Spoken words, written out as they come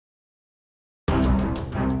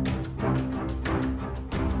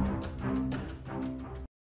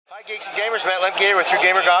Hi Geeks and Gamers, Matt Lemke here with 3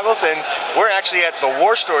 Gamer Goggles, and we're actually at the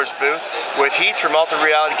War Stores booth with Heath from Ultimate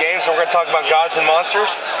Reality Games, and we're going to talk about gods and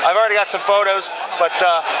monsters. I've already got some photos, but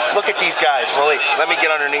look at these guys. Well, let me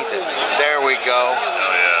get underneath it. There we go.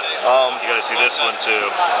 Oh yeah. You got to see this one too.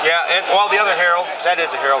 Yeah, and well, the other herald, that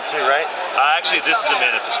is a herald too, right? Actually, this is a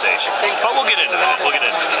manifestation, but we'll get into that. We'll get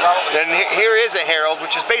into that. Then here is a herald,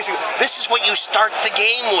 which is basically, this is what you start the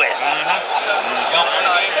game with.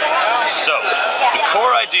 So, the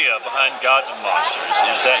core idea behind Gods and Monsters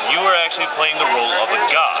is that you are actually playing the role of a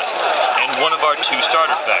god in one of our 2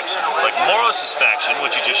 starter factions. Like Moros' faction,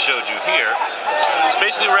 which he just showed you here, is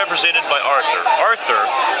basically represented by Arthur. Arthur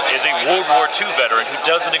is a World War II veteran who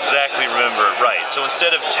doesn't exactly remember it right. So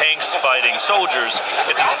instead of tanks fighting soldiers,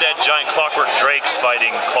 it's instead giant clockwork drakes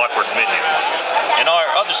fighting clockwork minions. And our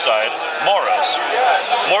other side, Moros.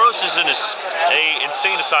 Moros is an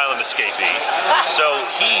insane asylum escapee. So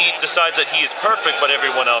he decides that he is perfect, but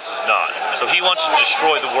everyone else is not. So he wants to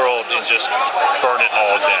destroy the world and just burn it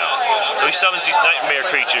all down. So he summons these nightmare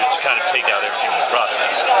creatures to kind of take out everything in the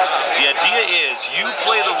process. The idea is you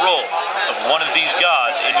play the role of one of these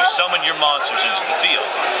gods and you summon your monsters into the field.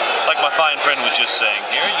 Like my fine friend was just saying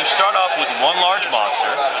here, you start off with one large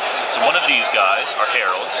monster. So one of these guys are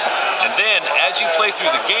heralds. And then as you play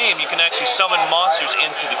through the game, you can actually summon monsters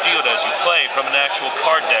into the field as you play from an actual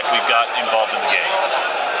card deck we've got involved in the game.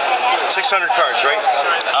 600 cards, right?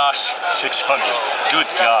 600. Good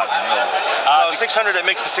God, no. 600, that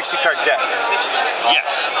makes the 60 card deck.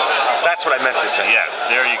 Yes. That's what I meant to say. Yes,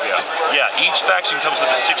 there you go. Yeah, each faction comes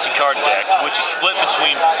with a 60 card deck, which is split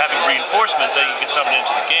between having reinforcements that you can summon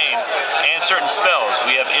into the game and certain spells.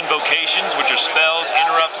 We have invocations, which are spells,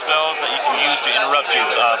 interrupt spells that you can use to interrupt your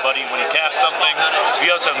buddy when he casts something.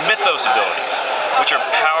 We also have mythos abilities, which are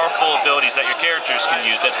powerful abilities that your characters can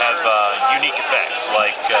use that have unique effects.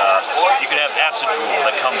 Like you can have acid rule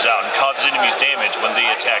that comes out and causes enemies damage when they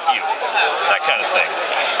attack you. That kind of thing.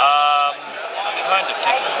 I'm trying to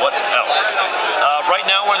think of what else. Right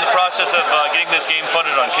now we're in the process of getting this game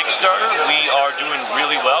funded on Kickstarter. We are doing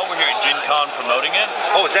really well. We're here at Gen Con promoting it.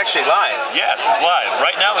 Oh, it's actually live? Yes, it's live.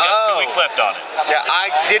 Right now we got 2 weeks left on it. Yeah,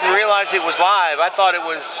 I didn't realize it was live. I thought it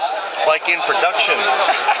was like in production.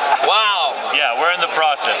 Wow. Yeah, we're in the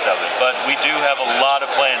process of it, but we do have a lot of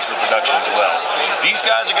plans for production as well. These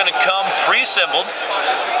guys are going to come pre-assembled,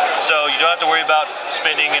 so you don't have to worry about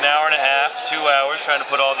spending an hour and a half to 2 hours trying to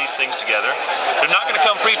put all these things together. They're not going to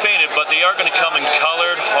come pre-painted, but they are going to come in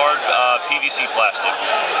colored, hard PVC plastic.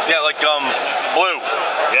 Yeah, like blue.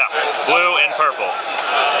 Yeah, blue and purple.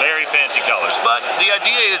 Very fancy colors. But the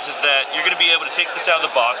idea is that you're going to be able to take this out of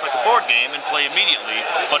the box like a board game and play immediately,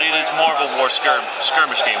 but it is more of a war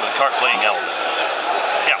skirmish game with a card playing element.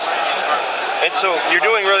 Yeah. And so you're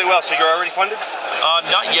doing really well, so you're already funded?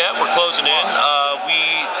 Not yet, we're closing in. We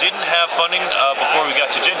didn't have funding before we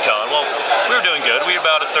got to Gen Con. Well, we were doing good. We were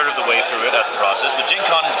about a third of the way through it at the process, but Gen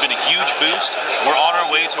Con has been a huge boost. We're on our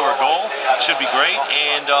way to our goal. Should be great.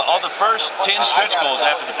 And all the first 10 stretch goals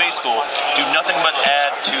after the base goal do nothing but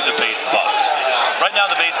add to the base box. Right now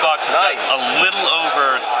the base box has got a little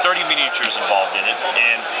over 30 miniatures involved in it,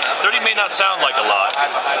 and 30 may not sound like a lot,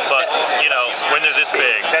 but you know, when they're this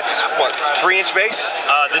big. That's what, 3-inch base?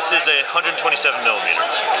 This is a 127 millimeter.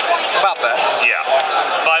 About that. Yeah,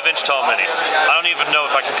 5-inch tall mini. I don't even know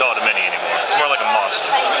if I can call it a mini anymore. It's more like a monster.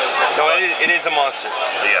 No, it is a monster.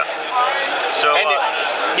 Yeah. So, and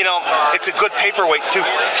you know, it's a good paperweight too.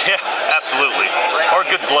 Yeah, absolutely. Or a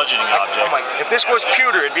good bludgeoning object. If this was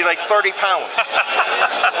pewter, it'd be like 30 pounds.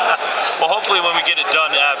 Well, hopefully when we get it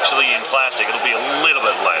done actually in plastic, it'll be a little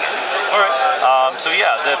bit lighter. All right. So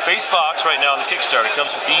yeah, the base box right now on the Kickstarter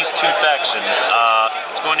comes with these 2 factions.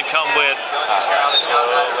 It's going to come with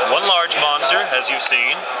one large monster, as you've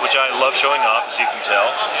seen, which I love showing off, as you can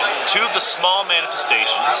tell. 2 of the small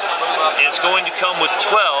manifestations, and it's going to come with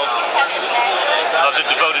 12 of the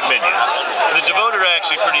devoted minions. And the devoted are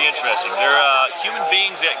actually pretty interesting. They're human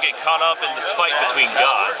beings that get caught up in this fight between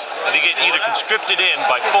gods, and they get either conscripted in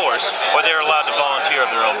by force, or they're allowed to volunteer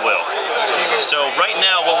of their own will. So right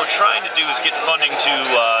now, what we're trying to do is get funding to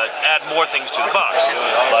add more things to the box.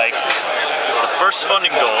 Like, the first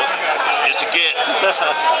funding goal is to get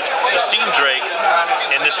the Steam Drake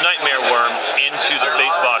and this Nightmare Worm into the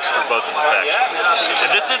base box for both of the factions. And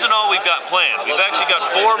this isn't all we've got planned. We've actually got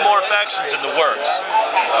 4 more factions in the works,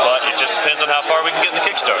 but it just depends on how far we can get in the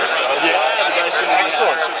Kickstarter.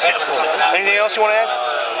 Excellent, excellent. Anything else you want to add?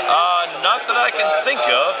 Not that I can think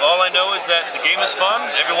of. All I know is that the game is fun.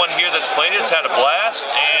 Everyone here that's played it has had a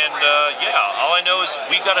blast, and yeah, all I know is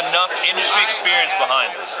we've got enough industry experience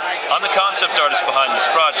behind us. I'm the concept artist behind this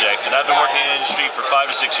project, and I've been working in the industry for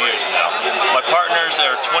 5 or 6 years now. My partners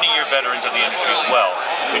are 20-year veterans of the industry as well.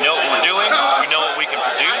 We know what we're doing, we know what we can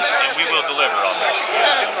produce, and we will deliver on this.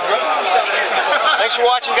 Thanks for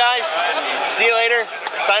watching, guys. See you later.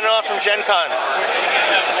 Signing off from Gen Con.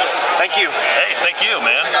 Thank you. Hey, thank you,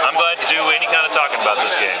 man. I'm glad to do any kind of talking about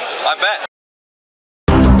this game. I bet.